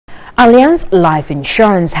Allianz Life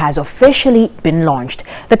Insurance has officially been launched.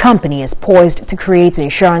 The company is poised to create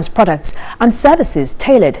insurance products and services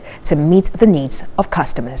tailored to meet the needs of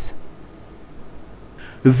customers.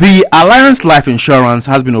 The Allianz Life Insurance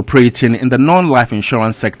has been operating in the non-life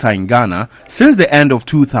insurance sector in Ghana since the end of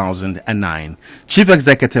 2009. Chief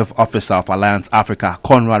Executive Officer of Allianz Africa,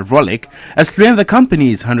 Conrad Vrolik, explained the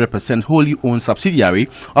company is 100% wholly owned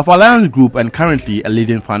subsidiary of Allianz Group and currently a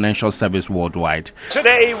leading financial service worldwide.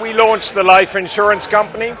 Today we launched the Life Insurance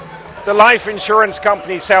Company. The Life Insurance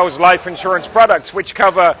Company sells life insurance products which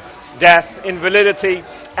cover death, invalidity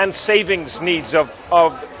and savings needs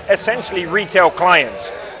of essentially retail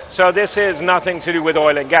clients. So this is nothing to do with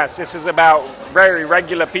oil and gas. This is about very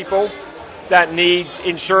regular people that need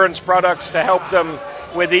insurance products to help them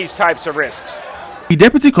with these types of risks. The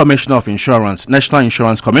Deputy Commissioner of Insurance, National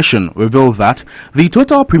Insurance Commission, revealed that the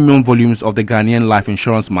total premium volumes of the Ghanaian life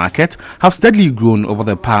insurance market have steadily grown over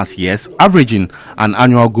the past years, averaging an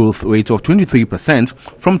annual growth rate of 23%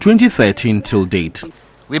 from 2013 till date.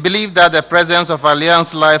 We believe that the presence of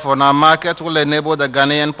Allianz Life on our market will enable the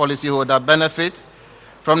Ghanaian policyholder benefit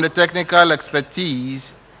from the technical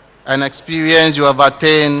expertise and experience you have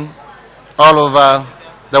attained all over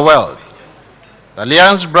the world. The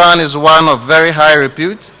Allianz brand is one of very high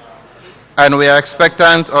repute, and we are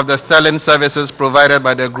expectant of the sterling services provided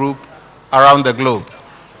by the group around the globe.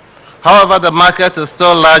 However, the market is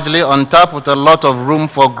still largely untapped with a lot of room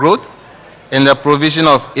for growth in the provision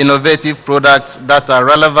of innovative products that are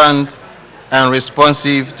relevant and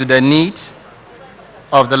responsive to the needs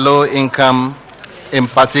of the low income in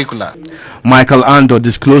particular. Michael Ando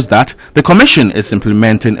disclosed that the Commission is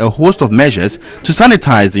implementing a host of measures to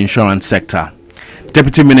sanitize the insurance sector.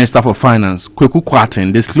 Deputy Minister for Finance, Kweku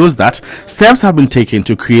Kwatin, disclosed that steps have been taken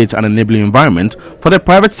to create an enabling environment for the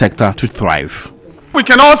private sector to thrive. We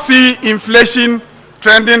can all see inflation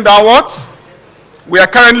trending downwards. We are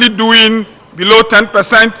currently doing below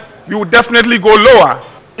 10%. We will definitely go lower.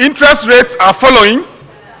 Interest rates are following,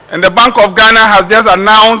 and the Bank of Ghana has just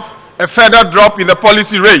announced a further drop in the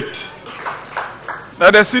policy rate.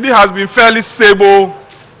 Now, the city has been fairly stable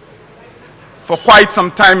for quite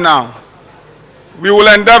some time now. We will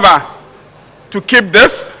endeavor to keep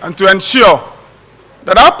this and to ensure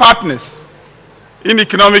that our partners in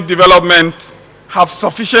economic development have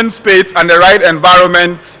sufficient space and the right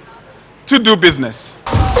environment to do business.